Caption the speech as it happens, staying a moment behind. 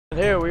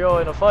Here we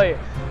are in a fight.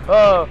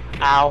 Oh,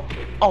 ow.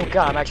 Oh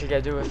god, I'm actually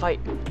gonna do a fight.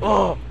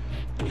 Oh.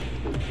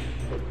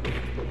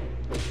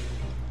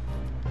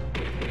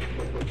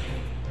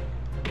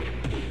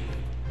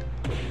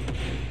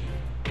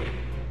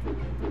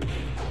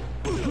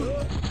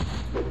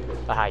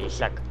 Aha, you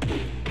suck.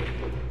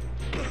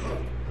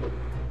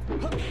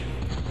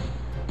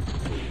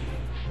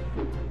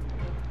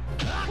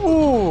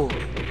 Ooh.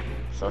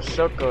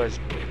 So good.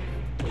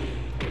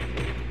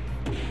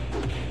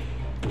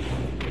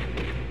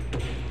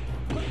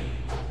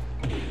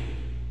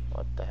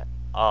 What the heck?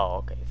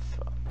 Oh, okay.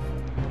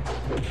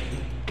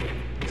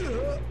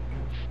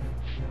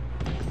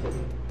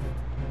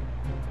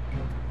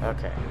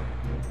 Okay.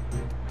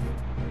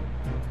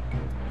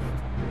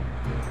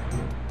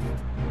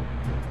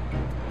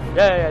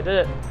 Yeah, I did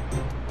it.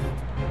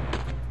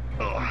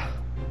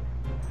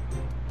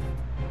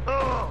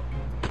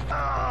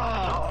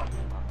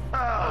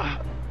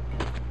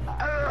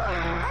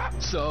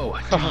 So,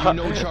 do you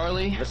know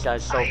Charlie? This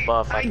guy's so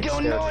buff. I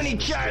don't know any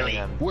Charlie.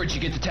 Where'd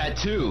you get the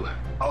tattoo?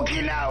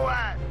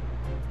 Okinawa.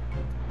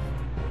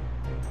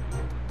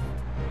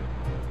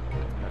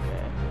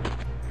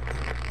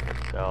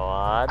 Go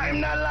on. I'm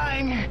not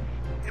lying,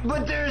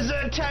 but there's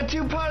a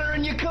tattoo parlor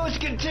in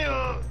Yokosuka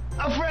too.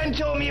 A friend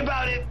told me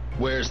about it.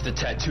 Where's the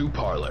tattoo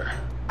parlor?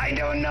 I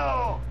don't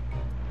know.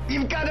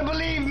 You've got to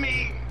believe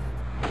me.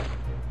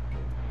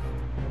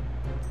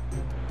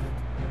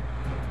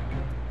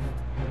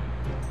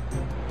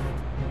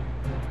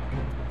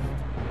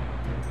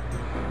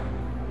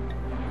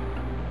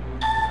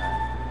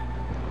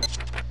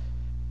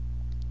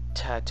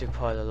 Tattoo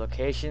parlor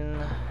location.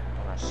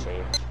 I'm gonna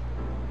save.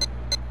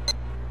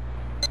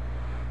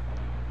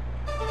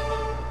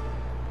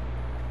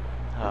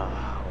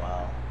 Oh,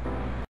 wow.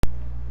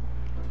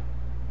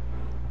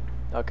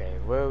 Okay,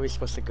 where are we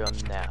supposed to go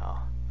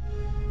now?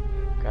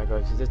 Gotta go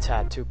to the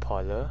tattoo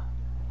parlor.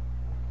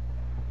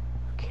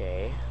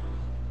 Okay.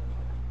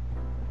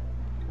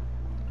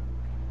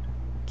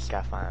 Just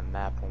gotta find a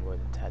map on where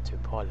the tattoo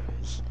parlor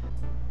is.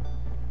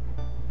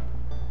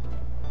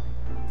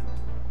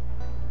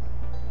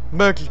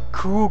 Make it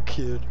cool,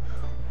 kid.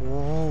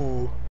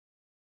 Ooh.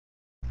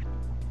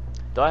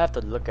 Do I have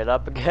to look it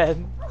up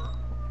again?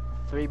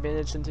 3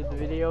 minutes into the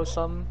video or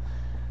something?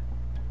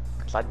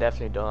 Cause I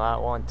definitely do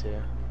not want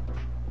to.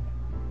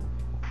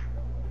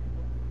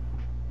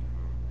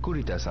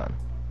 Kurita-san.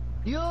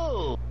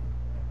 Yo!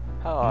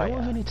 How are Know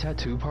of ya? any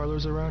tattoo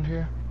parlors around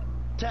here?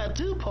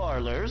 Tattoo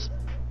parlors?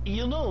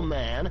 You know,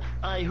 man,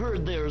 I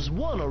heard there's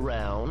one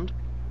around.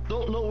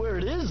 Don't know where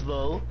it is,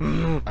 though.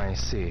 I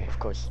see. Of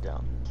course you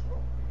don't.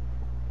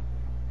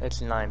 It's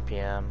 9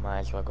 PM, might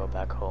as well go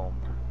back home.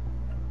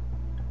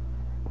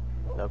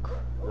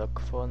 Look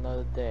for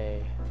another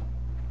day.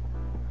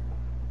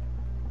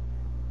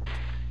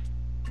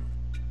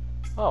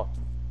 Oh.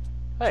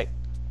 Hey.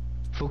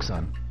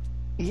 Fukusan,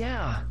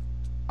 Yeah,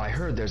 I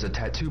heard there's a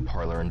tattoo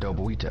parlor in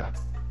Dobuita.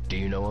 Do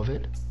you know of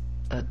it?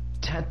 a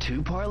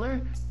tattoo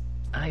parlor?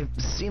 I've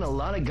seen a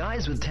lot of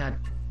guys with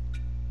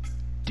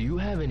Do you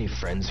have any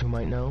friends who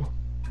might know?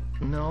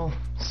 No,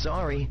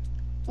 sorry.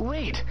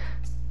 Wait,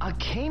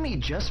 Akemi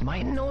just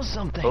might know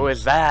something. Who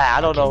is that?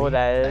 I don't know who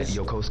that At is.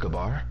 Yokosuka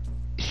Bar?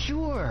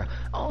 Sure,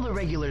 all the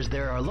regulars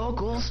there are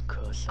locals.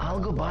 I'll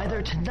go by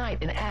there tonight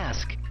and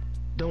ask.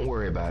 Don't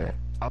worry about it.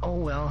 Oh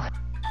well.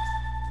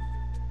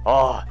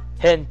 Oh,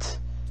 hint.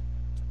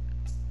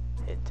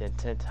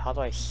 Hint. How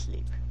do I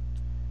sleep?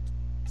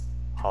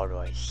 How do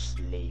I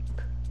sleep?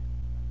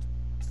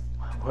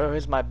 Where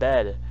is my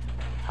bed?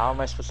 How am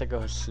I supposed to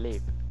go to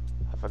sleep?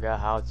 I forgot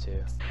how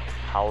to.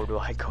 How do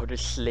I go to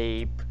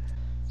sleep?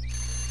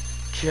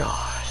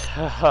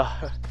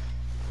 God.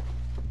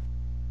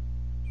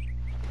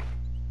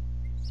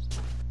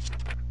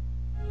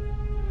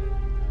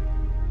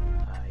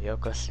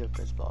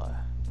 Yokosuka's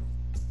bar.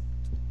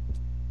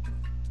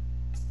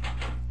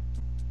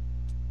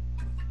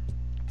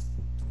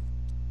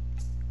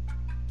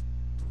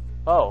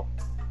 Oh.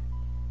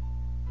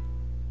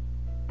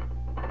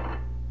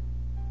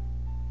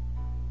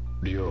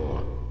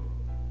 Ryo,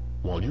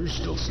 while you're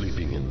still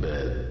sleeping in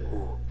bed,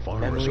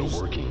 farmers memories.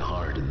 are working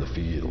hard in the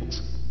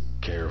fields,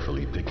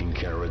 carefully picking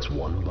carrots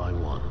one by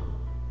one.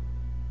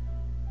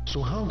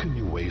 So how can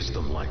you waste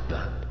them like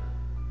that?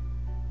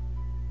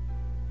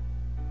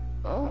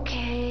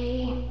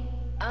 Okay,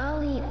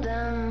 I'll eat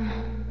them.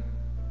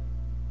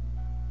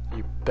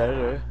 You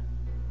better.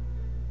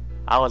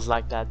 I was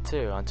like that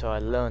too until I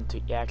learned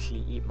to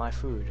actually eat my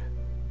food.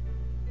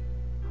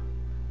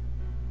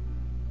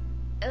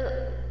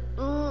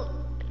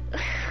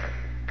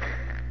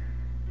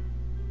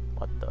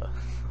 What the?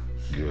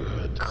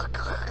 Good.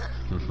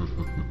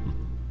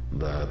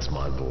 That's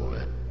my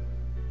boy.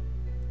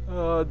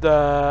 Oh,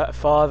 the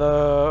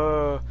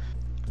father.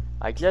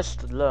 I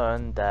just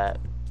learned that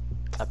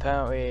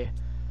apparently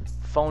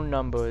phone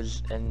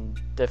numbers in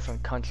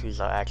different countries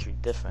are actually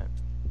different.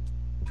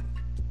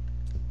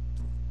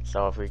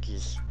 So if we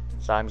just,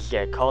 so I'm just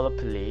gonna call the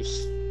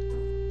police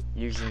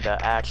using the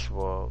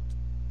actual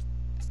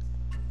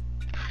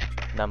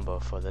number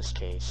for this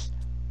case.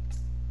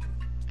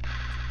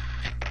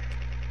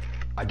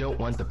 I don't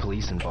want the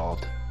police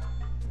involved.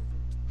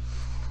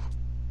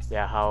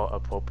 Yeah, how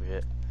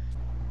appropriate.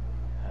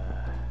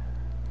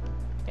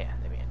 Yeah,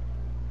 let me in.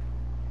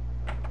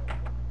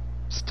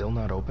 Still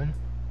not open?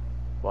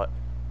 What?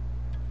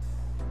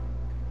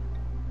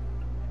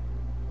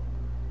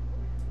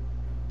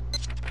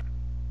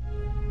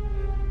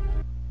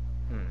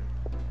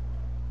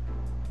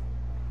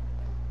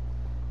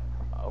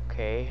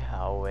 Okay,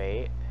 I'll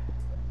wait.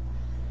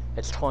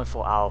 It's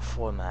 24-hour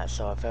format,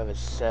 so if I was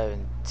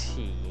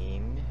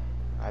 17,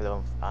 I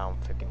don't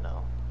freaking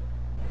know.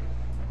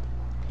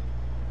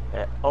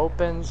 It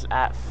opens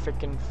at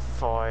freaking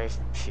 5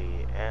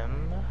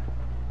 p.m.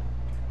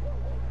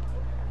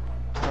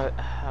 But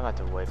I'm about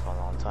to wait for a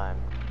long time.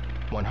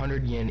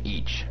 100 yen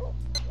each.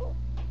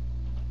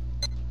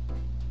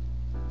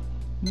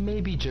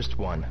 Maybe just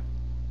one.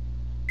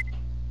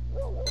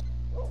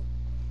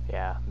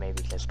 Yeah,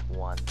 maybe just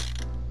one.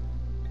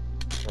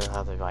 There's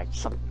other like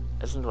some.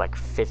 Isn't like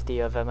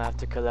 50 of them I have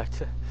to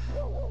collect?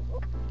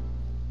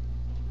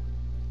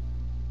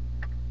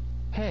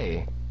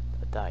 Hey,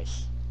 The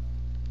dice.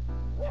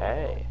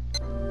 Hey.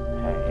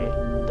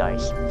 Hey.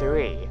 Dice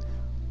 3.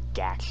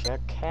 Gotcha,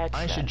 catch.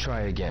 I should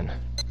try again.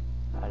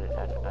 I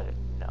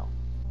didn't know.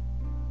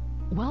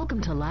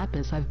 Welcome to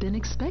Lapis. I've been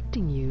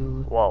expecting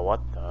you. Whoa, what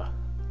the?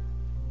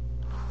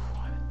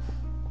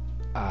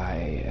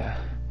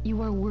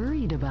 You are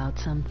worried about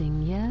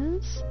something,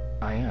 yes?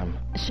 I am.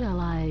 Shall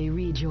I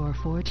read your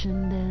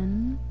fortune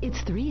then?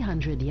 It's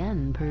 300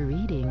 yen per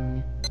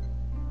reading.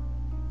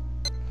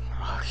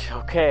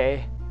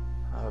 Okay.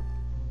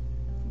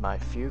 My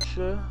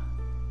future?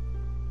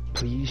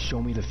 Please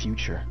show me the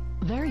future.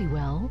 Very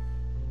well.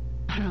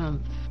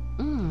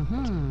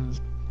 It's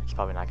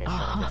probably not gonna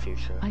show me the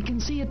future. I can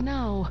see it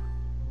now.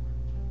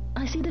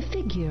 I see the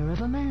figure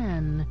of a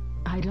man.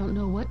 I don't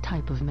know what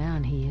type of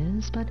man he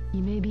is, but he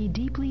may be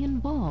deeply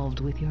involved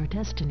with your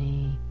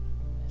destiny.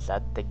 Is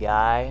that the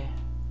guy?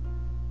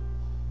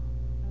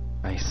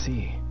 I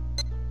see.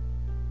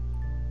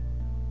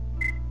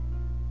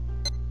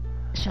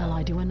 Shall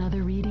I do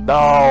another reading?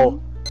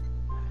 No!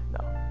 No.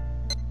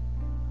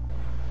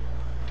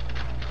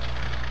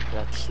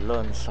 Let's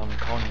learn some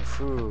kung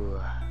fu.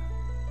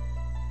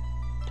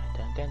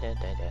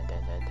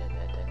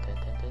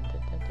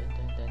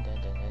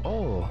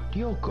 Oh,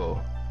 Ryoko.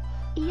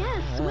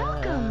 Yes,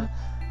 welcome.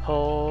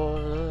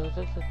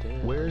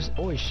 Where's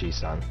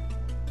Oishi-san?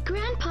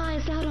 Grandpa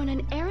is out on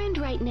an errand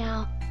right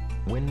now.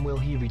 When will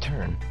he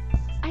return?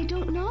 I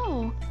don't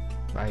know.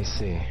 I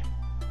see.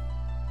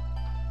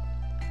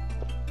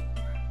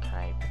 Can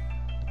I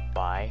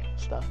buy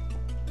stuff?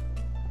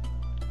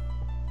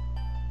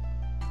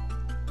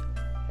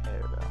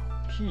 There we go.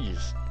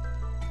 Keys.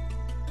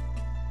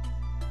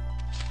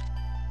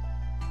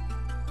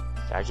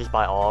 Did I just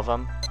buy all of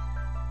them?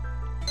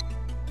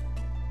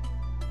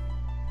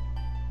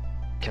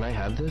 Can I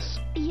have this?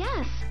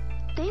 Yes.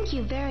 Thank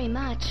you very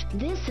much.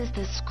 This is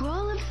the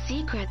Scroll of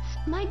Secrets.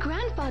 My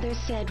grandfather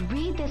said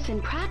read this in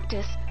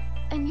practice,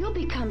 and you'll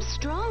become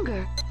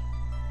stronger.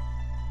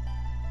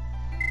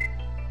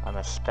 I'm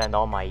gonna spend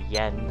all my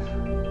yen.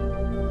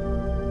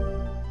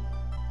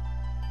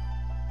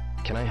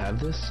 Can I have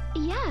this?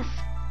 Yes.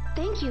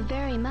 Thank you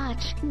very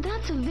much.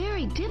 That's a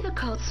very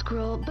difficult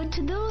scroll, but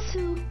to those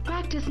who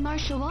practice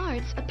martial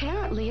arts,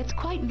 apparently it's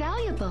quite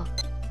valuable.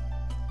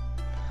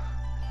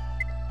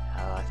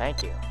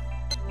 Thank you.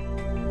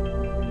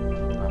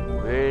 I'm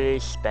really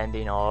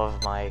spending all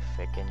of my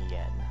frickin'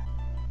 yen.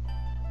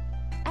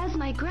 As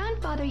my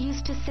grandfather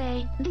used to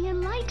say, the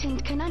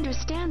enlightened can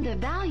understand the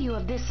value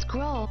of this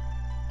scroll.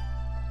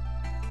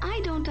 I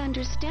don't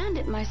understand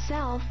it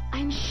myself.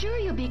 I'm sure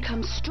you'll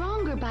become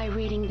stronger by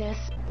reading this.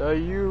 The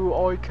U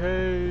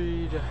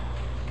arcade.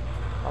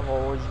 I've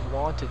always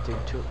wanted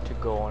to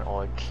go on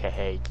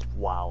arcade.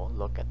 Wow,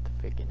 look at the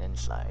freaking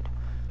inside.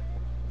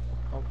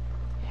 Oh,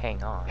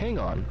 hang on. Hang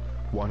on.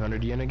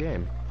 100 yen a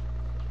game.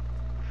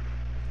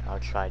 I'll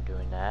try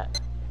doing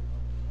that.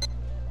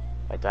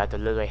 Wait, do I have to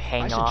literally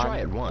hang I on? should try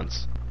it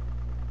once.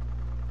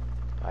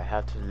 Do I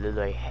have to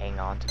literally hang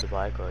on to the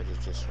bike, or is it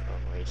just a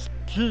race?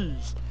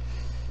 Jeez.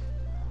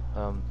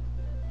 I'll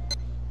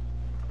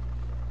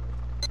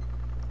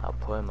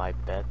put in my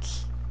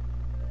bets.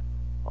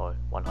 Oh,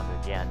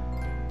 100 yen.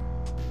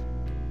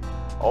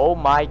 Oh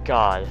my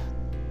god.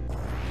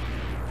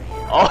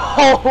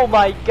 Oh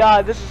my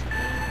god, this is...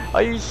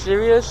 Are you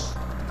serious?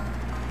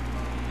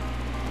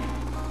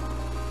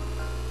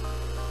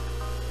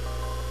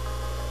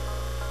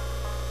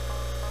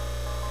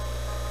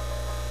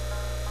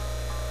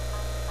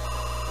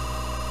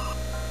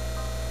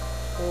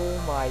 Oh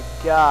my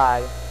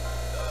god.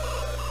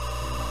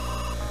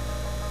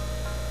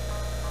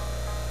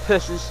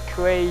 This is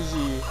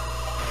crazy.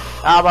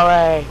 Out of my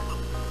way.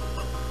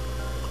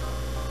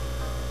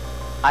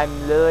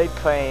 I'm literally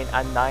playing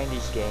a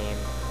 90s game.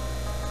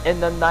 In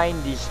the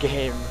 90s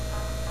game.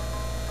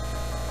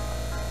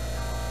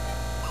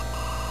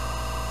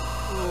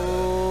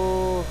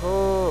 Ooh.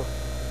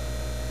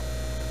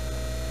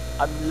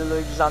 I'm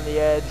literally just on the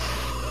edge.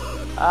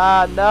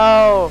 Ah,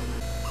 no.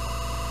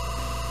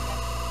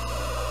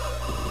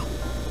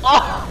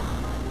 Oh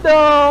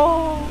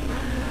no!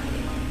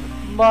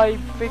 My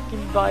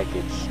freaking bike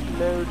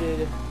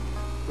exploded.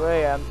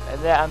 Wait,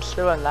 I'm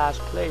still in last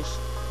place.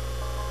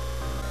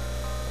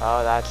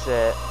 Oh, that's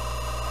it.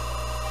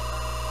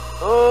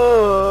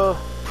 Oh!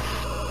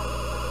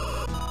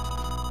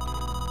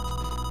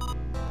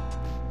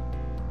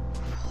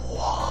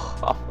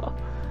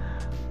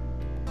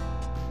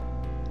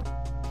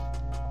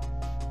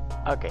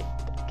 Okay,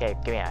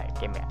 give me out,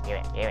 give me out,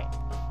 give me.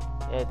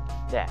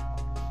 Yeah.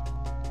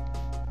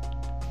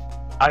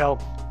 I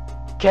don't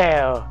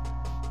care.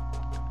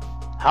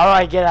 How do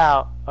I get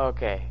out?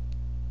 Okay.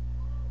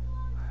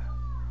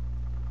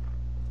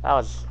 That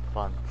was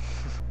fun.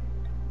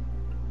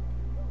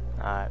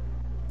 Alright.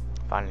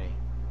 Finally.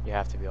 You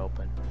have to be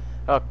open.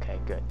 Okay,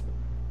 good.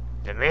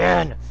 Let me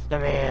in!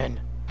 Let me in!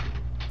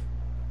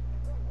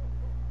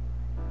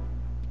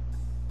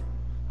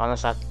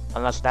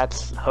 Unless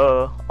that's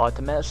her,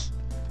 Artemis.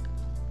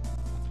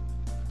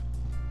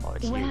 Or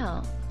it's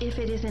Well, if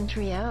it isn't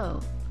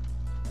Rio.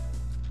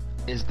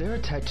 Is there a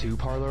tattoo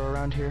parlor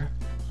around here?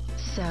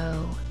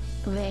 So,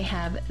 they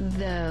have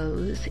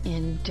those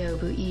in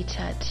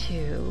Dobuita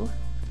too?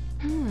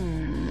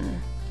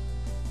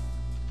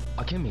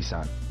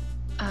 Akemi-san.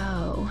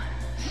 Oh,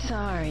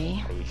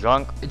 sorry. Are you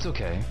drunk? It's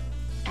okay.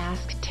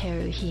 Ask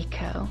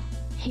Teruhiko.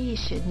 He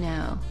should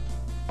know.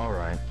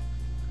 Alright.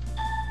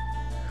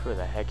 Who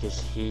the heck is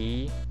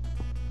he?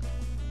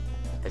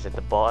 Is it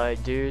the boy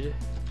dude?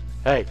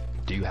 Hey!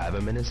 Do you have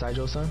a minute,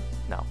 Saijo-san?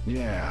 No.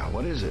 Yeah,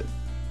 what is it?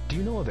 Do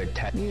you know of a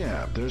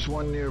Yeah, there's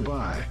one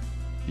nearby.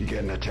 You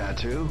getting a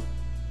tattoo?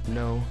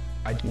 No.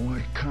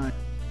 What kind?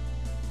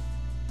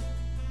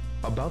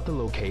 About the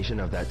location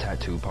of that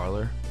tattoo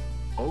parlor?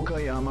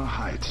 Okayama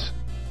Heights.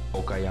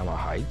 Okayama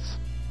Heights?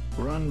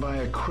 Run by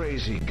a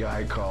crazy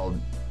guy called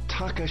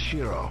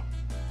Takashiro.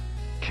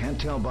 Can't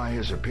tell by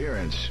his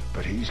appearance,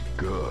 but he's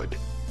good.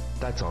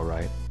 That's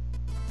alright.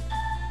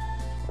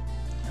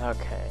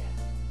 Okay.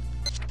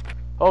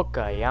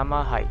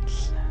 Okayama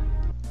Heights.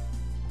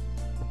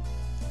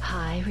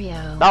 Hi,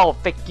 Rio. Oh,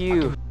 fuck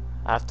you!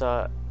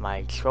 After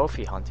my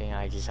trophy hunting,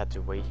 I just had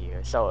to wait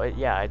here. So,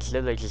 yeah, it's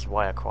literally just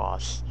right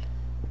across.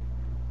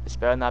 This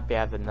better not be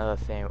have another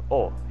thing.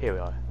 Oh, here we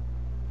are.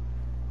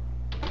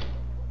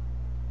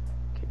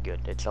 Okay, good.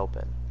 It's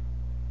open.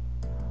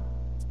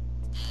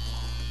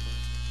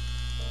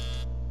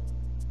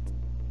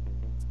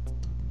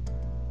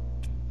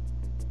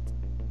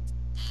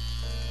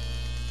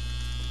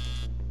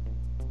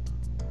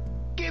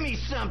 Give me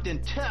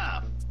something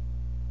tough,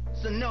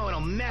 so no one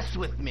will mess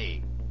with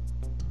me.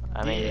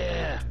 I mean,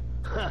 Yeah,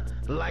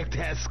 like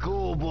that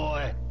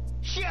schoolboy.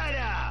 Shut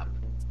up!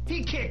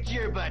 He kicked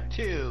your butt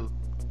too.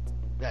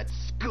 That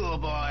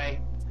schoolboy.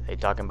 they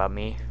talking about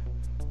me?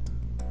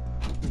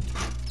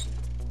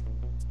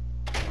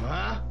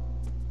 Huh?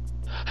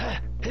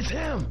 It's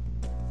him!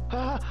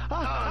 I'm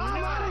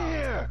out of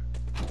here!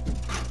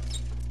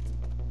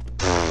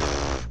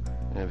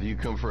 Have you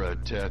come for a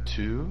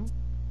tattoo?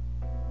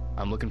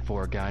 I'm looking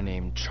for a guy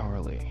named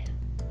Charlie.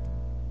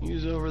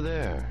 He's over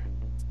there.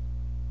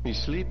 He's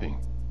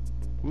sleeping.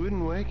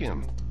 Wouldn't wake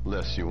him,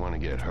 lest you want to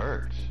get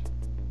hurt.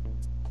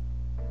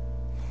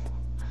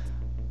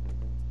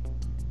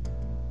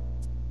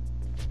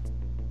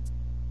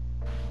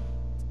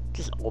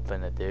 Just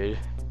open it, dude.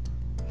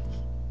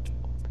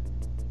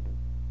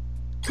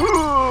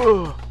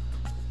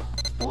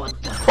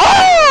 What the?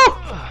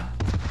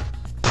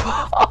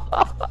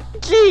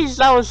 Jeez,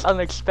 that was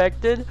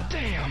unexpected.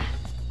 Damn!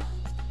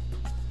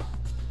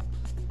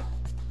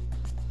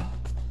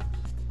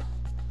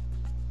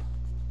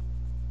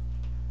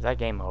 Is that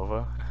game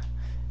over?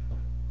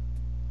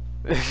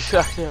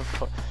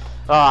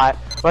 Alright,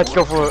 let's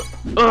go for it.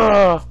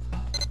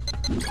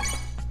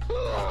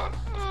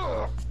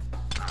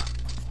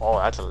 Oh,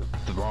 that's a...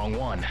 The wrong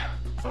one.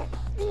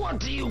 What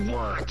do you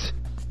want?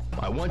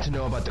 I want to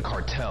know about the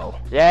cartel.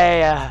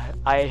 Yeah,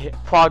 I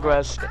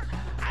progressed.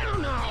 I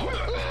don't know.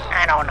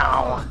 I don't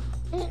know.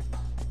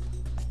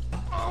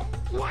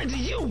 Why do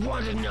you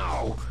want to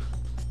know?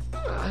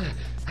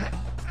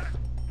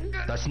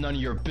 That's none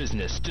of your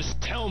business. Just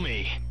tell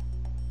me.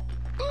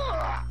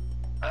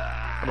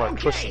 I'm gonna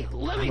twist,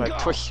 let I'm me gonna go.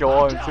 twist your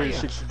I'll arm tell you.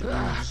 360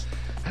 degrees.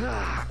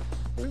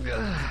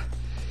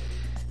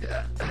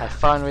 I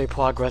finally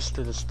progressed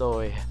through the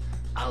story.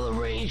 I'll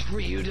arrange for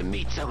you to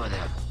meet some of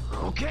them,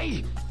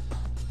 okay?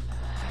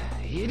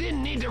 You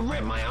didn't need to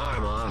rip my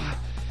arm off.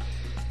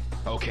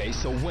 Okay,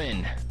 so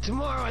when?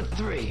 Tomorrow at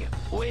 3,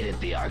 wait at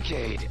the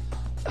arcade.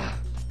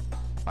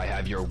 I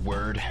have your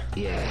word.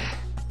 Yeah.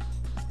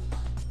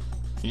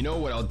 You know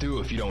what I'll do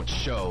if you don't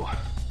show.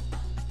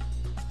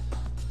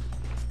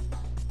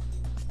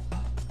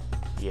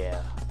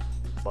 Yeah,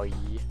 boy.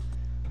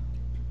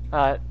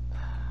 Alright.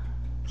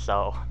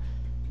 So.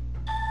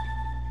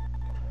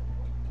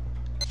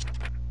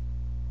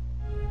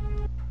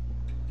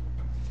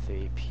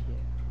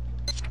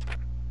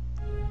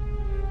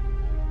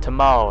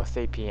 Tomorrow,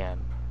 3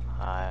 p.m.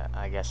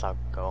 I guess I'll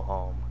go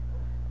home.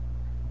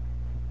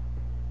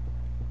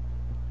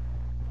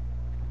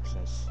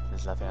 Since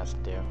there's nothing else to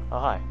do. Oh,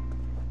 hi.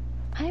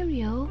 Hi,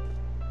 Ryo.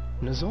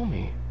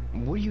 Nozomi,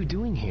 what are you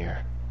doing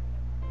here?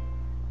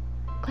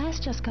 Class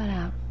just got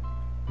out,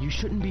 You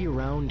shouldn't be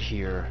around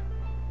here.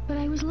 but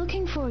I was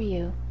looking for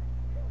you.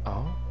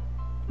 Oh?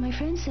 My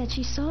friend said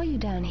she saw you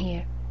down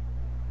here.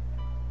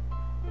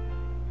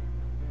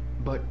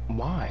 But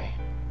why?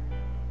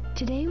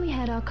 Today we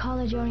had our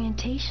college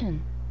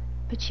orientation,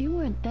 but you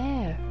weren't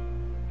there.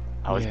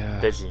 I was Yeah.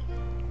 busy.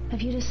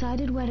 Have you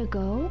decided where to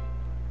go?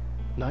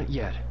 Not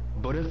yet,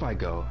 but if I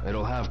go,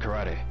 it'll have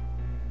karate.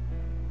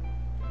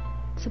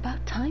 It's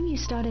about time you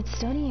started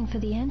studying for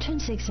the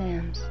entrance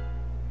exams.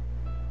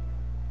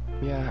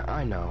 Yeah,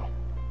 I know.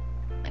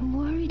 I'm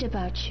worried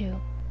about you.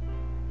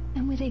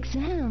 And with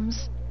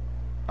exams,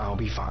 I'll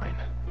be fine.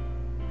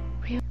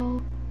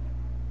 Ryo,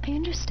 I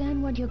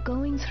understand what you're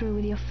going through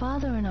with your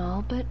father and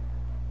all, but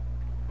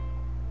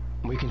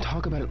We can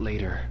talk about it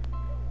later.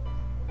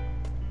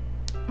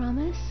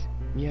 promise?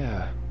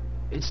 Yeah,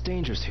 it's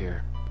dangerous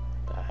here.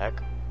 The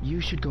heck? You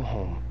should go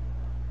home.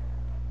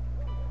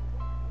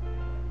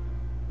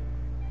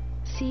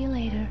 See you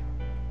later.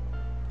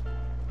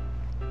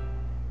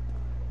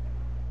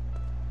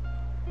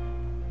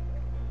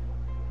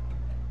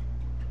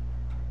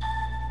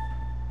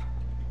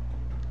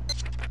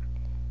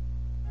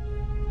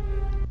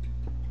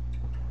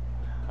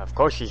 Of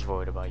course she's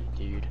worried about you,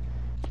 dude.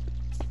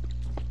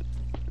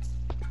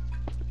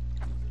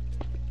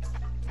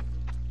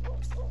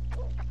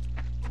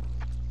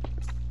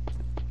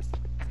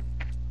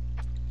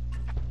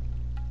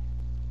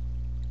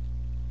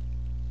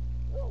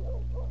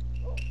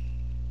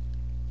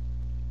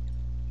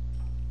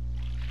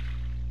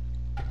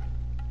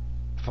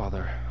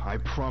 Father, I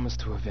promise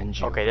to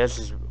avenge you. Okay, this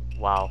is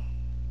wow.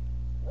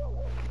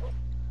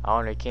 I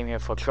only came here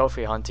for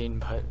trophy hunting,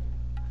 but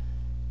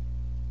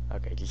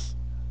okay, just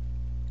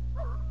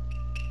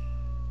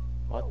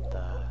what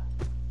the?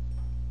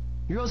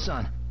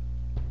 Ryo-san,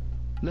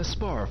 let's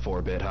spar for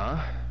a bit,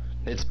 huh?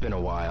 It's been a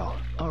while.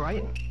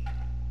 Alright.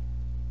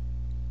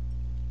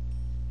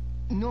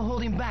 No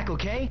holding back,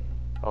 okay?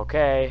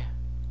 Okay.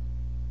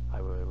 I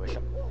really wish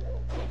I'm.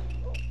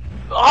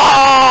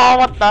 Oh,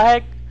 what the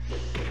heck?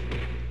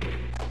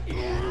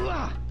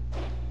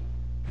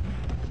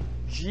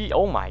 Gee,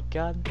 oh my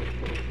god.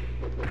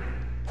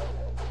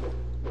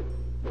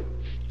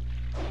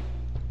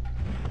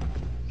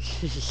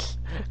 Jeez.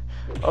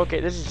 Okay,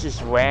 this is just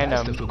That's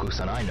random. the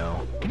Fuku-san I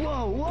know.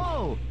 Whoa,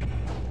 whoa!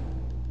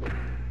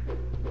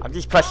 I'm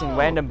just pressing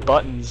random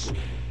buttons.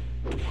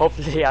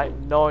 Hopefully I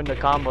know in the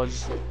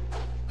combos.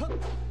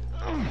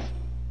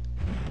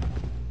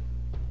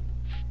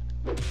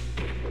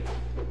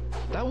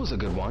 That was a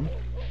good one.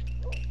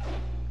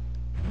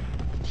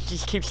 He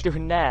just keeps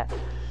doing that.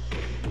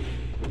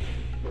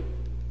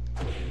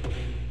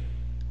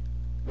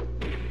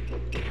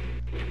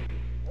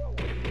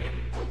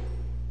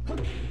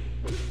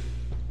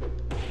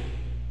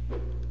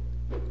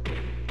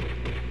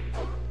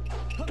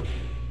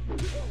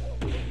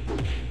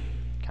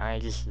 Can I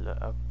just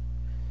look?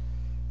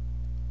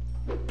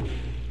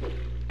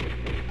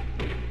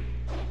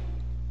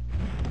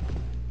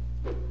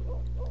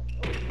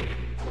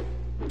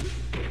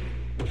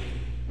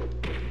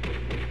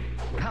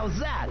 How's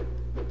that?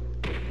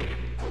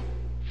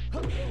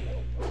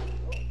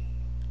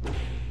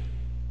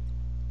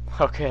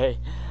 Okay.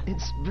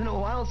 It's been a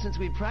while since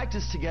we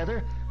practiced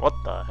together. What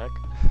the heck?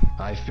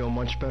 I feel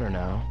much better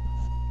now.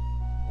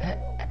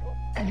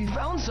 Have you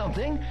found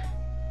something?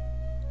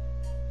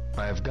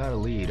 I have got a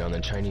lead on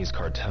the Chinese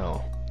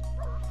cartel.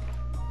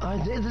 Are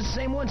they the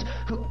same ones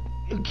who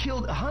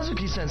killed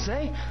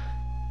Hazuki-sensei?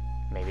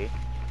 Maybe.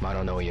 I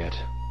don't know yet.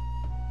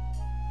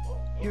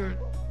 You're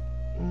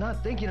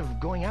not thinking of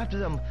going after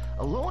them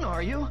alone,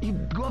 are you? You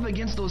go up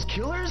against those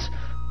killers?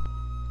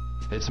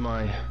 It's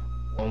my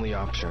only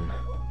option.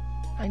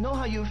 I know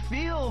how you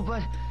feel,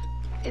 but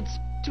it's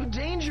too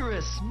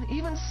dangerous.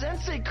 Even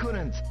Sensei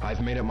couldn't.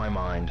 I've made up my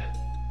mind.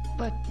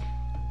 But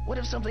what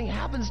if something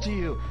happens to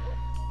you?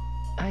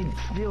 I'd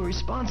feel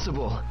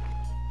responsible.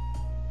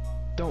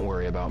 Don't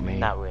worry about me.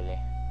 Not really.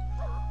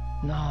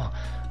 No.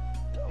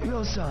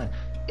 Ryo-san,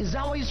 is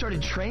that why you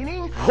started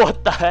training?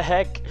 What the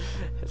heck?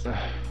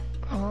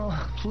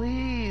 Oh,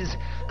 please.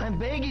 I'm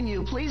begging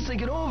you. Please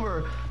think it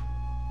over.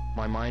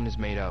 My mind is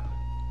made up.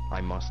 I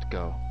must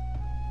go.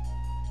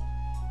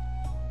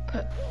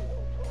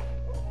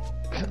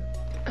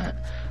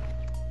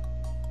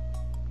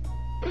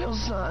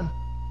 Ryo-san.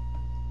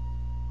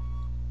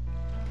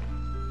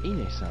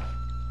 Ine-san,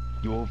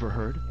 you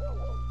overheard?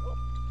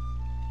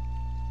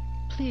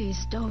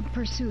 Please don't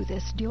pursue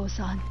this,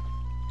 Ryo-san.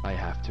 I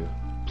have to.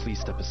 Please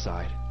step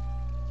aside.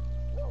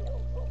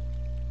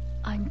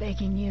 I'm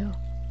begging you.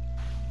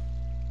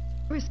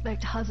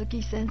 Respect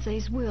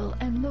Hazuki-sensei's will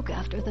and look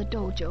after the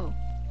dojo.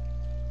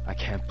 I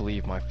can't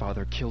believe my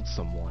father killed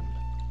someone.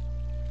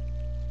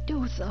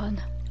 Ryo-san.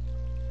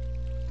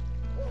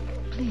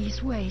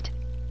 Please wait.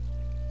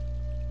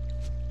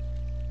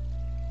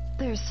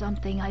 There's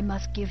something I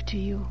must give to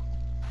you.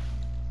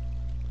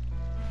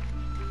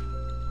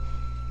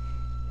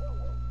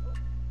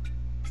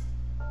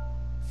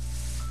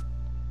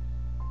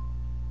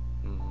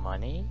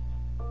 money?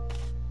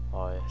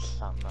 Or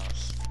something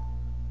else?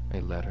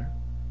 A letter?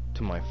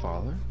 To my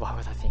father? Why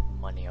would I think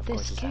money? Of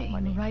course This it's not came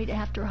money. right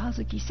after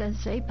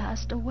Hazuki-sensei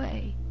passed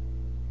away.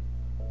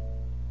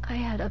 I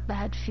had a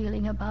bad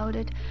feeling about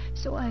it,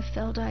 so I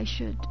felt I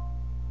should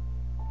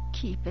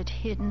keep it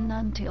hidden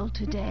until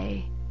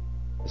today.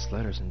 This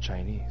letter's in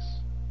Chinese.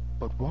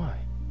 But why?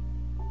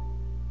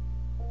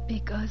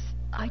 Because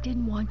I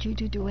didn't want you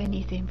to do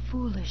anything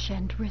foolish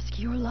and risk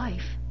your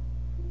life.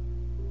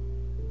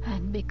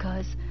 And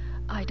because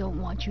I don't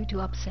want you to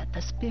upset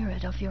the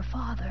spirit of your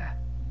father.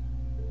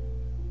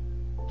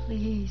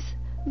 Please,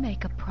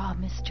 make a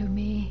promise to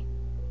me.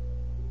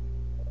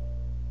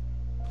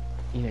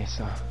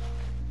 Ine-san.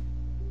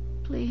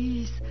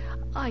 Please,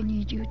 I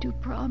need you to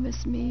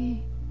promise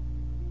me.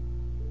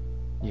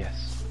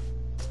 Yes.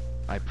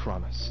 I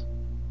promise.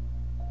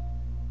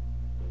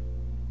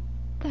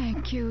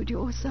 Thank you,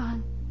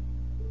 Ryo-san.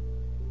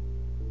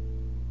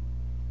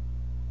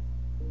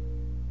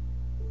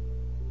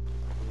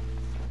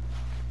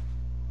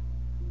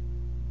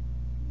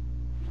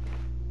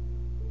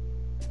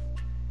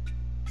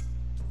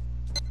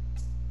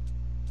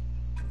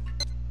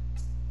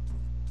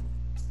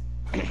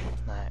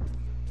 Alright.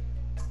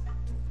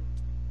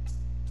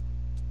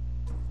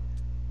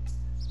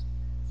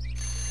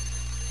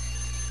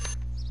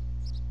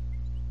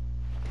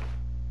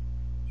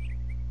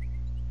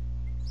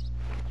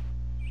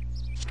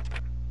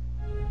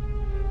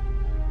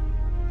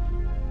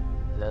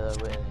 Letter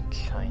written in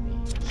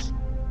Chinese.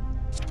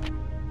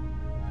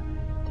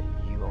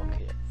 That you will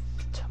get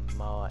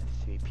tomorrow at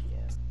 3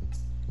 p.m.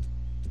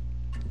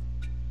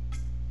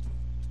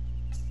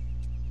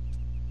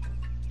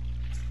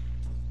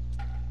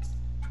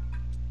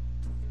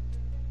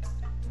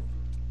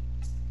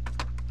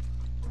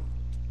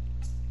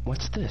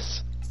 What's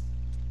this?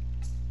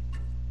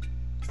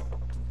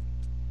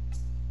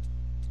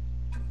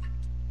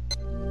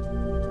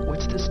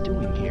 What's this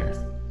doing here?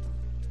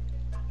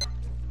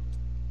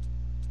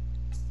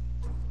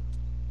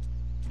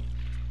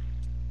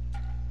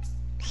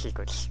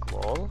 Secret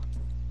scroll.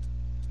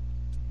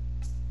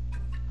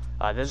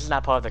 This is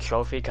not part of the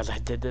trophy because I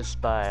did this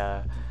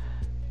by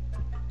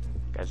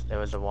because it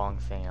was the wrong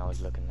thing I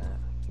was looking at.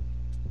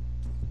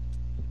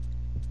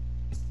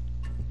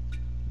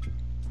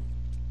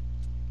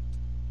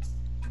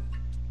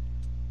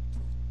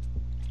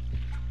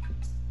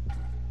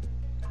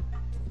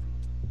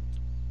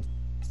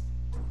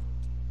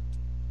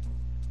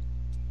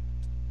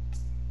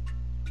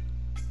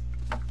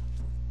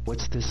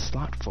 What's this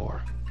slot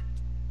for?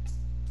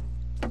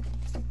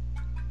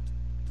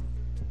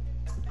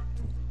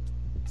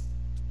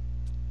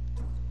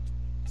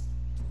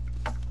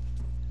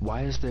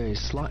 Why is there a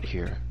slot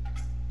here?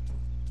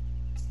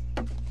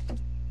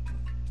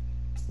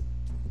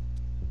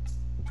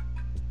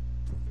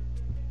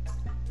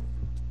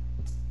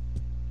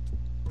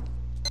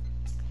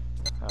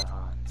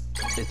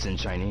 It's in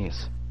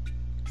Chinese.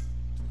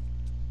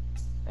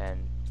 And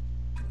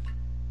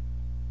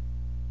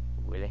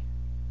really?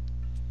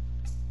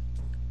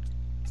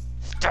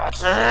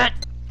 That's it!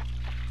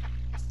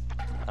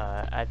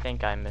 I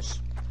think I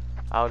missed.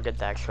 I'll get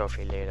that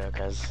trophy later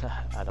because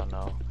I don't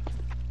know.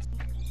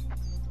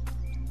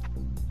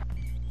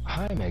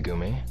 Hi,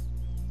 Megumi.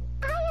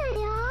 Hiya,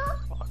 y'all.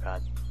 Oh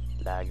god,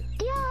 lag.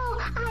 Yo,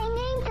 I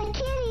named the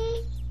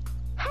kitty.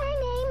 Her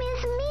name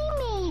is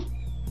Mimi.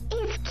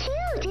 It's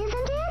cute,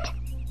 isn't it?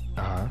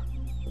 Uh-huh.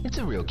 It's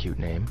a real cute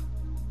name.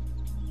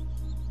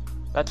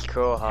 That's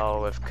cool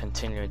how with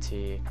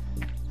continuity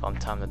from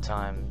time to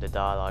time the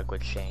dialogue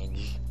would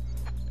change.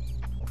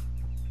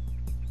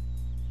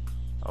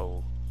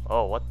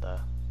 Oh, what the?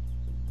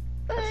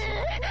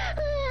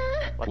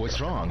 What What's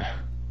the? wrong?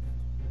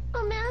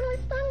 A man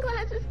with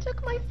sunglasses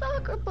took my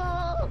soccer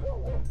ball.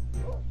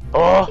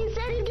 Oh! He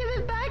said he'd give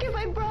it back if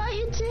I brought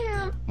you to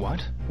him.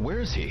 What? Where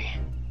is he?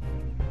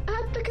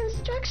 At the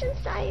construction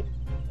site.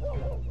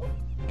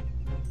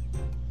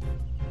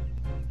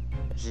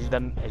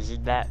 Is he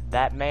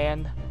that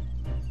man?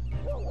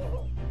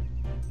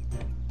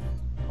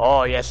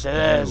 Oh yes it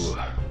is. Ooh.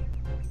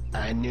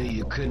 I knew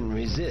you couldn't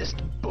resist,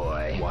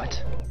 boy.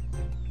 What?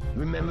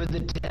 Remember the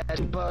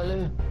tattoo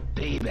parlor?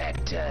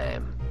 Payback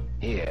time.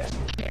 Here,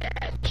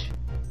 catch.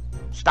 Go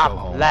Stop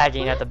home.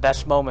 lagging at the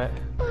best moment.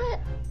 But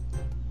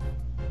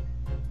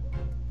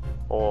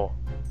Oh.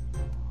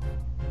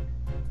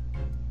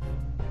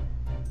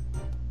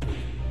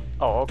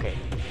 Oh, okay.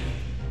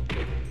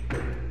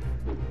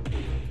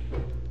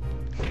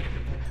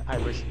 I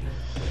wish.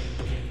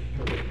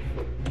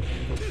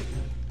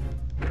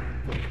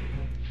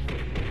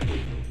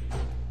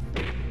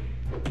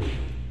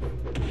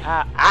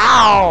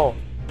 Ow!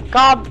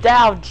 Calm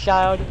down,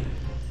 child.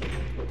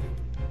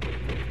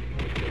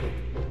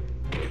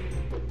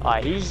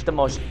 He's the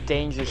most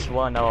dangerous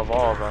one out of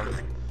all of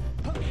them.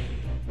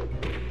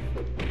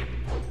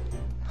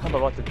 I'm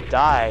about to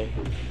die.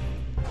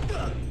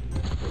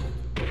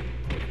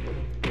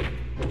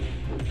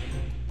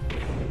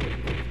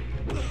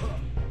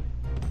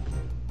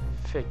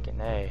 Freaking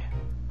A.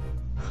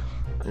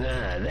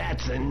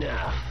 That's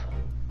enough.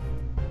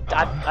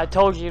 I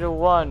told you to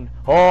run.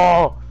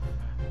 Oh!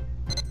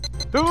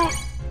 Ooh.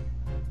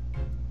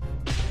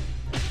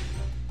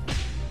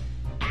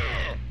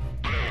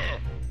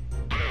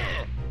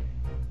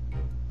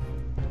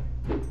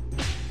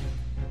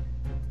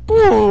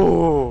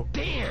 Ooh!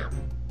 Damn!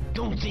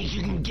 Don't think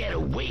you can get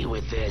away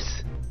with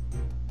this.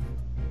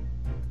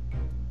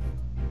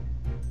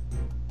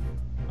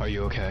 Are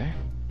you okay?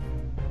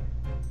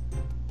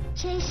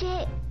 谢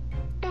谢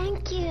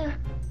Thank you.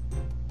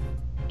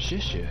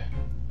 Shishu.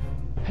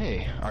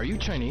 Hey, are you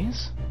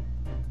Chinese?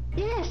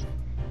 Yes,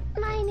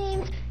 my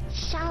name's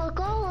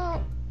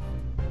Xiaogong.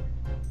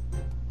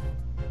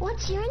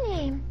 What's your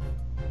name?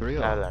 Ryo.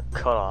 That's a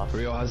cut off.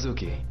 Ryo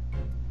Hazuki.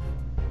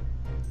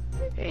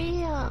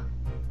 Ryo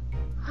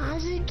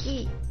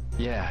Hazuki.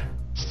 Yeah.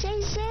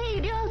 谢谢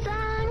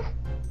Ryo-san.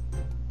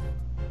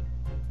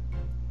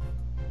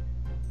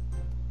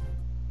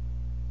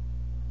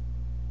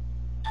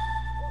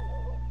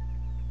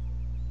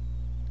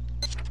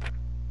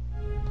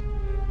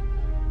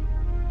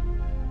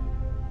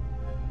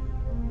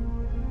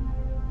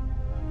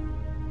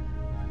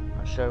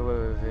 I'm sure we'll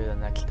reveal the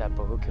next step,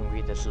 but who can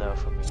read this letter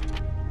for me?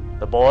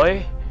 The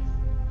boy?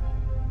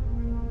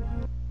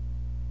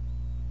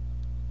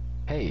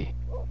 Hey.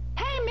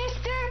 Hey,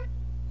 mister!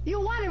 You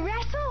want to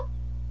wrestle?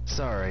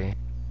 Sorry.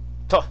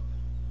 Tuh.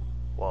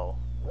 Whoa.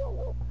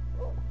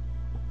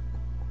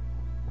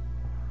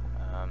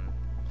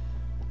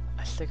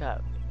 I still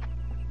got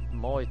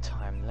more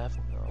time left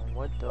though.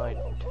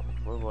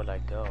 Where would I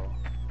go?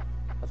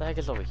 What the heck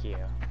is over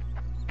here?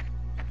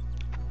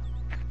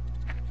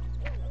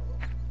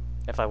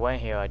 If I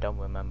went here, I don't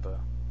remember.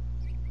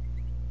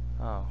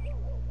 Oh.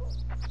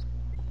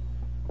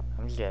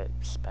 I'm just gonna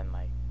spend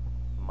my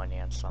money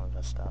on some of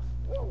this stuff.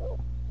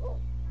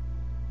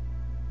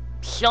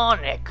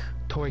 Sonic!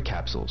 Toy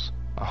capsules.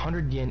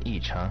 100 yen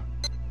each, huh?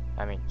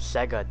 I mean,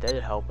 Sega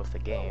did help with the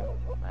game,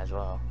 as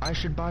well. I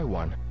should buy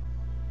one.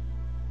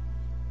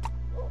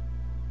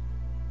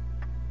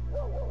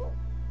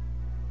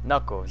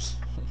 Knuckles.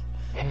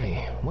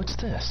 Hey, what's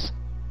this?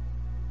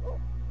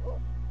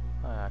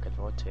 Oh, I could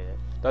rotate it.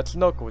 That's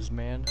Knuckles,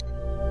 man.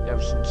 You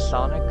ever seen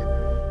Sonic?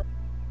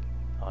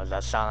 Oh, is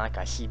that Sonic?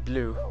 I see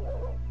blue.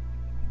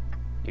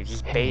 You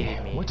just baited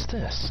Hey, me. what's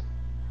this?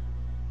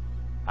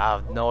 I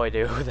have no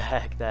idea who the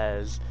heck that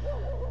is.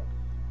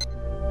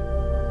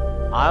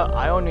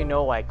 I only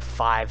know like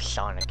 5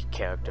 Sonic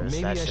characters.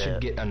 Maybe That's I should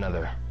it. get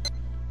another.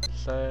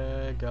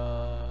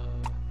 Sega.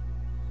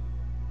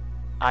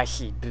 I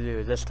see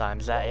blue this time.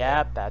 Is that?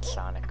 Yep, that's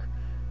Sonic.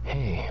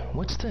 Hey,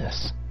 what's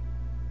this?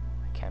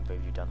 I can't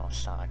believe you don't know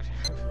Sonic.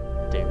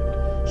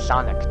 Dude.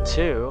 Sonic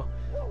 2?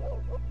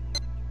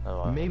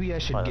 Oh, Maybe I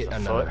should what, get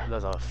there's a another.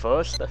 There's a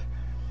first?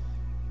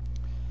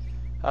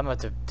 I'm about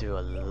to do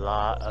a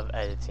lot of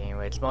editing.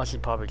 It's mostly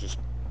probably just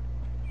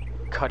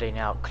cutting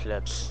out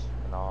clips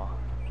and all.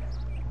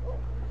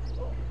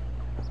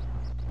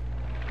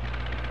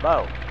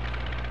 Whoa.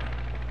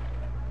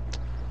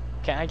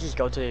 Can't I just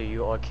go to the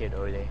U arcade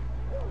early?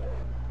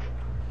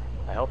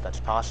 I hope that's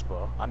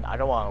possible. I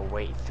don't want to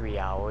wait 3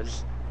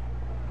 hours.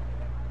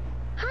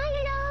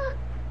 Hiya!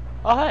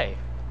 Oh, hey.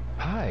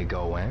 Hi,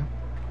 Gowan.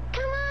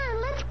 Come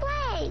on, let's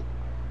play.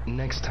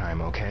 Next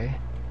time, okay?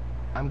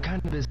 I'm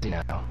kind of busy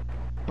now.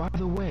 By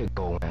the way,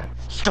 Gowan.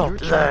 Stop you're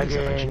Chinese,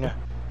 aren't lagging. you?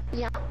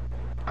 Yeah.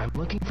 I'm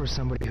looking for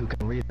somebody who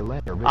can read a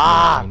letter written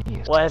Ah! in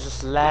Chinese. What is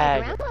this My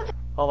lag? grandmother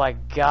Oh my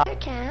god.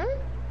 can.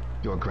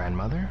 Your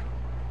grandmother?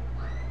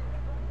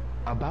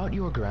 About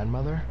your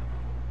grandmother?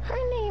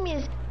 Her name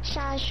is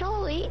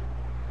Shasholi.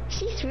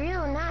 She's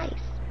real nice.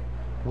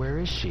 Where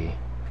is she?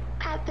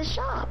 At the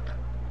shop.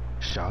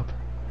 Shop?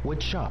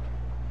 Which shop?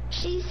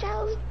 She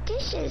sells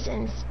dishes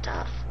and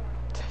stuff.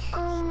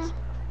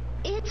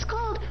 It's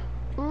called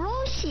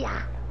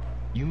Rosia.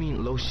 You mean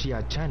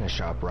Loxia China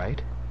shop,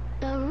 right?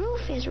 The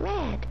roof is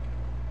red.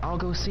 I'll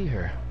go see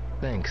her.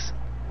 Thanks.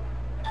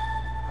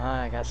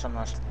 I got something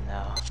else to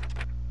know.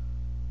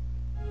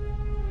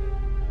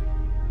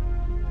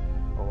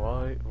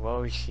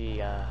 What was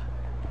she,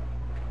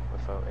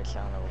 with it's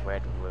on a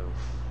red roof?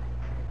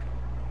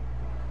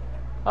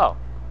 Oh.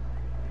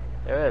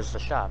 There is the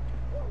shop.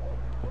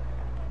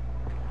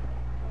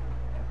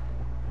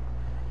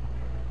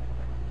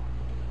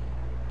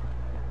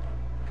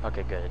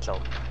 Okay, good, it's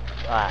open.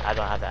 Alright, I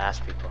don't have to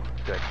ask people.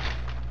 Good.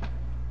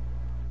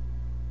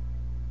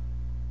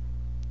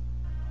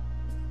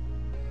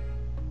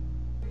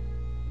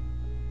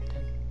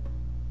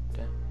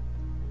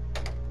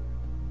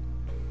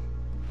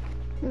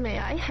 May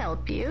I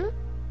help you?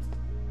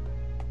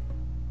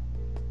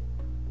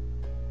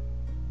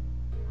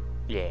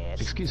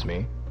 Yes. Excuse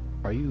me.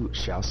 Are you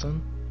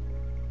Xiao-sun?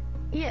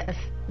 Yes,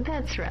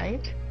 that's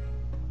right.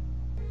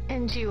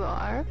 And you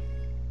are?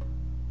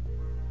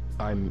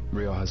 I'm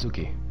Ryo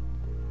Hazuki.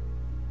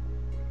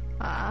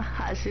 Ah,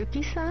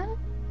 Hazuki-san?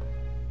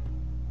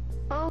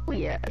 Oh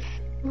yes,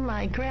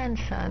 my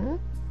grandson.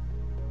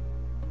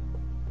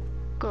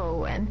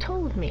 Go and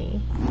told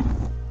me.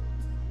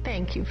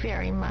 Thank you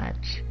very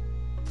much.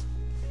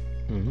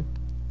 Mm-hmm.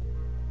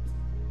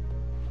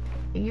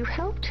 You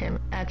helped him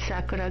at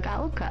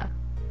Sakuragaoka.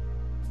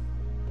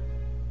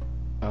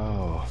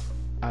 Oh,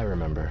 I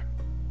remember.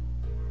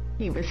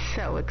 He was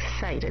so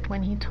excited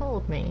when he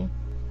told me.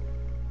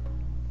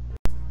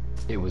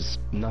 It was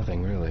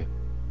nothing, really.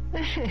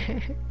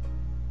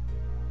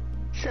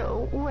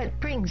 So, what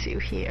brings you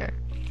here?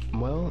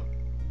 Well,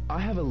 I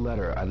have a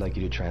letter I'd like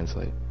you to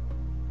translate.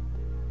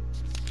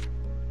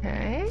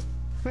 Eh?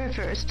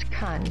 Reversed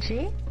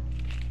kanji?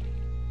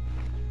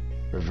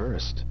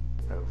 Reversed?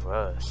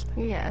 Reversed.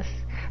 Yes,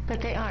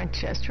 but they aren't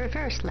just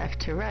reversed left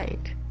to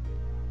right.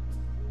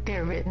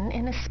 They're written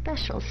in a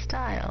special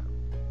style.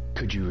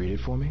 Could you read it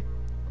for me?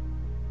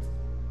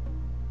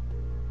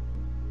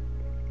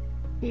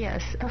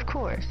 Yes, of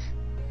course.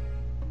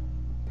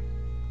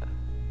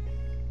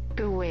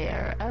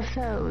 Beware of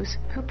those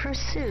who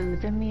pursue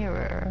the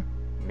mirror.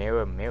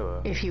 Mirror,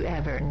 mirror. If you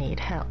ever need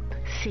help,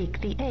 seek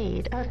the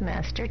aid of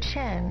Master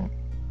Chen.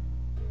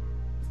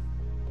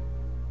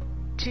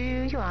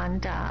 Zhu Yuan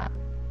Da.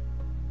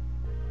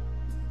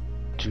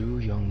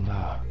 Zhu Yong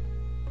La.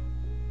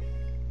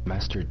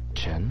 Master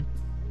Chen?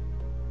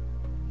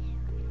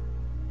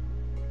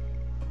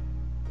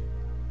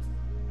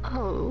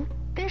 Oh,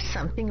 there's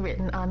something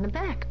written on the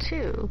back,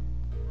 too.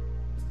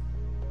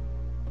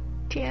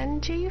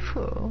 Tianji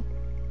Fu,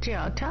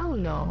 Jiao Tao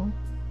Long,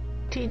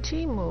 Ti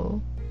Ji Mu,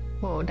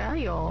 Wo Da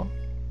Yo.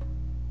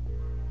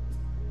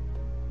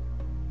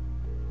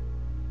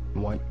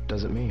 What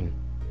does it mean?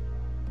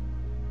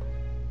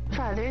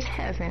 Father's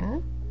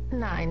heaven,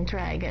 9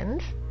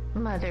 dragons,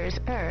 mother's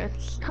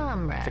earth,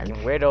 comrades.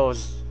 Freaking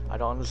widows. I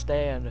don't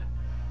understand.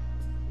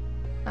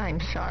 I'm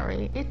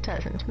sorry, it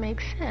doesn't make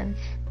sense.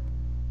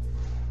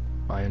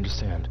 I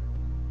understand.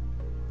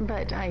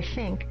 But I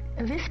think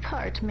this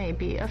part may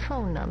be a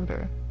phone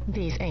number.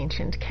 These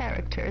ancient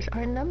characters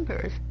are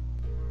numbers.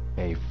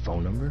 A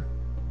phone number?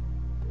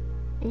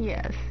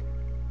 Yes.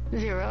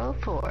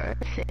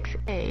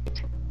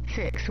 0468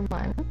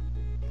 61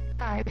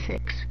 How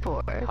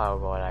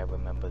would I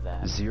remember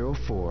that?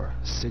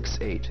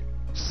 0468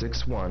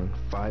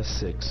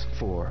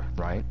 61564,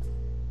 right?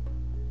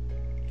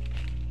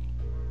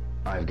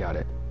 I've got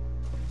it.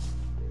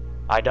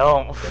 I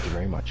don't. Thank you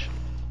very much.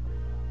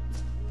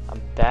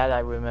 I'm bad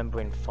at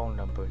remembering phone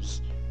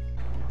numbers.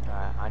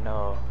 I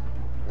know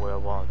where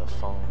one of the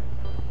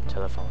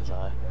telephones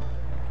are.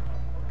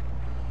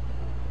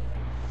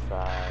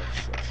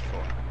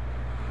 564.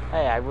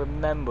 Hey, I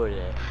remembered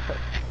it.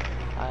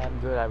 I am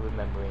good at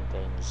remembering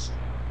things.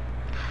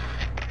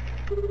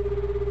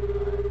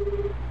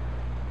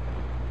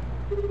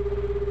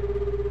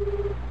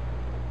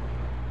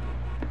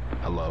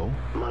 Hello?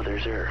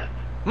 Mother's Earth.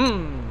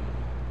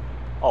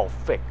 Oh,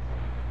 frick.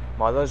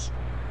 Mother's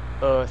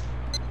Earth.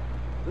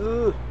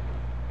 Ugh.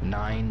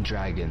 9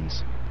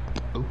 dragons.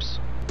 Oops.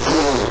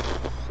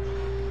 I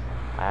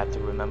have to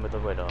remember the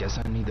riddle. Guess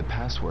I need the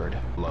password.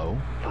 Hello?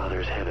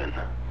 Father's Heaven.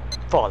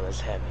 Father's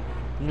heaven.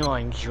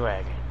 9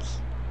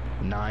 dragons.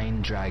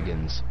 9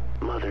 dragons.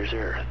 Mother's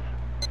Earth.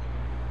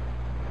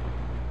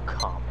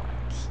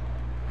 Comrades.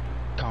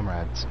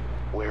 Comrades.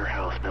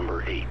 Warehouse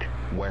number 8.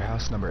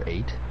 Warehouse number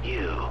 8?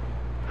 You.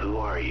 Who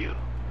are you?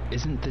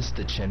 Isn't this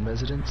the Chen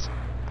residence?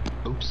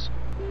 Oops.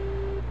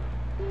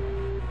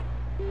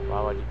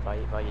 Why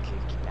you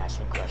keep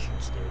asking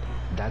questions, dude?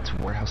 That's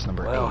warehouse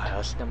number 8.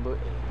 Warehouse number 8.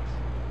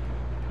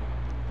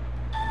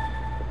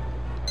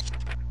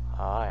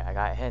 Alright, I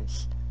got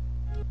hints.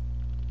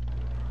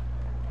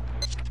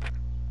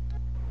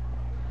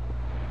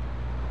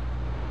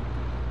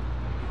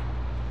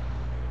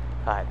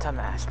 Alright, time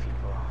to ask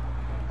people.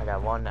 I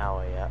got 1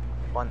 hour yet.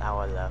 1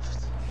 hour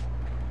left.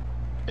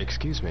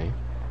 Excuse me?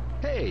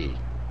 Hey!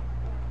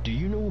 Do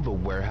you know of a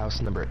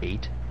warehouse number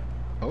 8?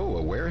 Oh,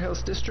 a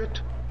warehouse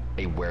district?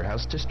 A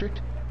warehouse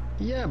district?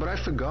 Yeah, but I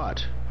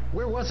forgot.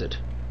 Where was it?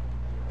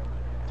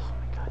 Oh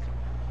my god.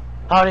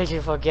 How did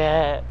you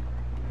forget?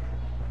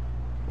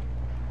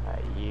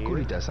 You?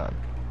 Kurita-san.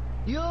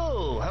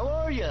 Yo, how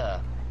are ya?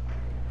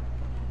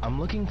 I'm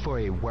looking for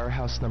a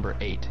warehouse number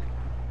 8.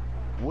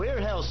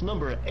 Warehouse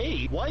number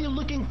 8? Why are you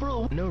looking for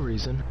a... No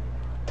reason.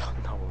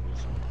 No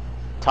reason.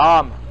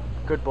 Tom!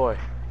 Good boy.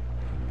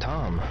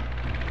 Tom,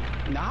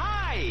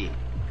 Hi!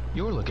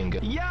 you're looking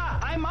good. Yeah,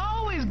 I'm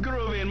always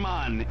grooving,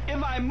 man.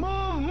 If I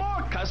move,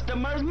 more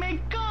customers may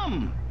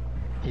come.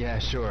 Yeah,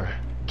 sure.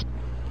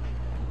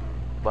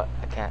 But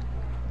I can't.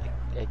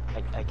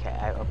 I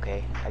can't.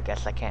 Okay, I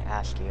guess I can't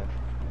ask you.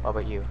 What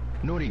about you?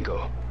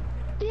 Noriko,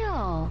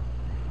 Yo,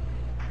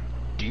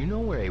 do you know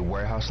where a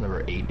warehouse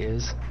number 8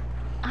 is?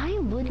 I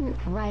wouldn't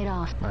right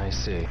off. I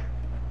see.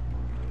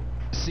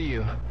 See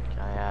you. Can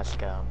I ask,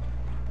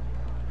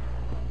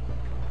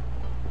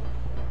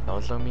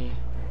 Nozomi?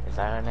 Is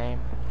that her name?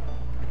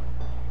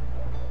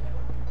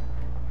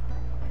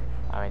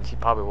 I mean, she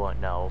probably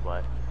won't know,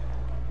 but...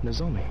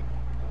 Nozomi,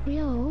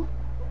 Yo,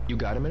 you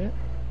got a minute?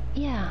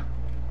 yeah.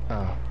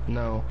 Oh,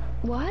 no.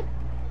 What?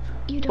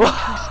 You don't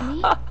trust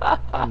me?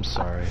 I'm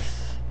sorry.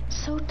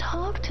 So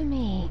talk to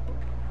me.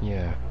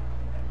 Yeah.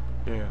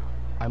 Yeah.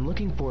 I'm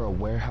looking for a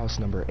warehouse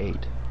number 8.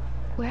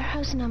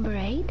 Warehouse number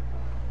 8?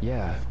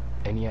 Yeah.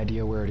 Any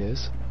idea where it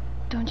is?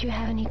 Don't you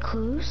have any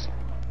clues?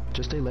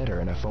 Just a letter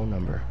and a phone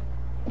number.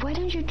 Why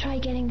don't you try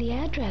getting the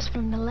address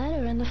from the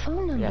letter and the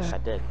phone number? Yes, I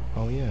did.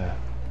 Oh yeah.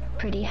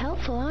 Pretty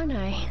helpful, aren't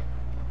I?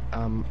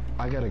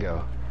 I gotta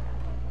go.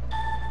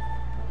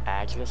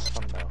 Address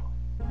from the...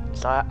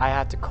 So I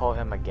had to call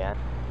him again.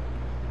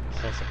 It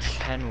says a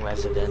Chen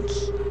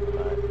residence,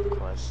 but of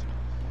course...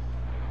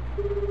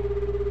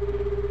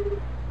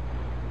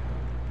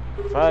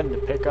 Fun to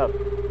pick up.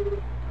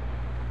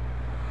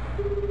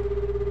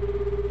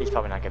 He's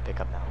probably not gonna pick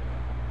up now.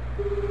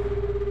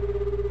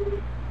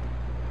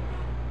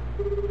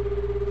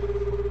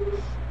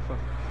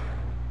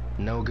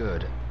 No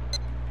good.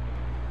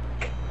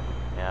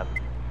 Yep.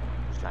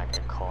 He's not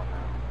gonna call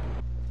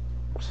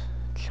now.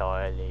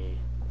 Charlie.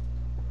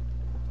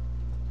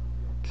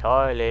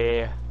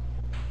 Charlie.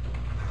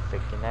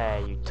 Freaking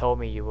A, you told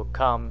me you would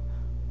come.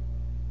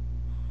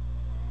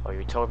 Or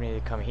you told me to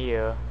come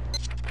here.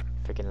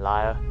 Freaking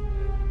liar.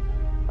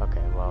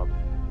 Okay, well.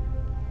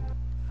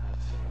 I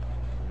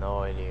have no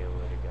idea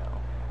where to go.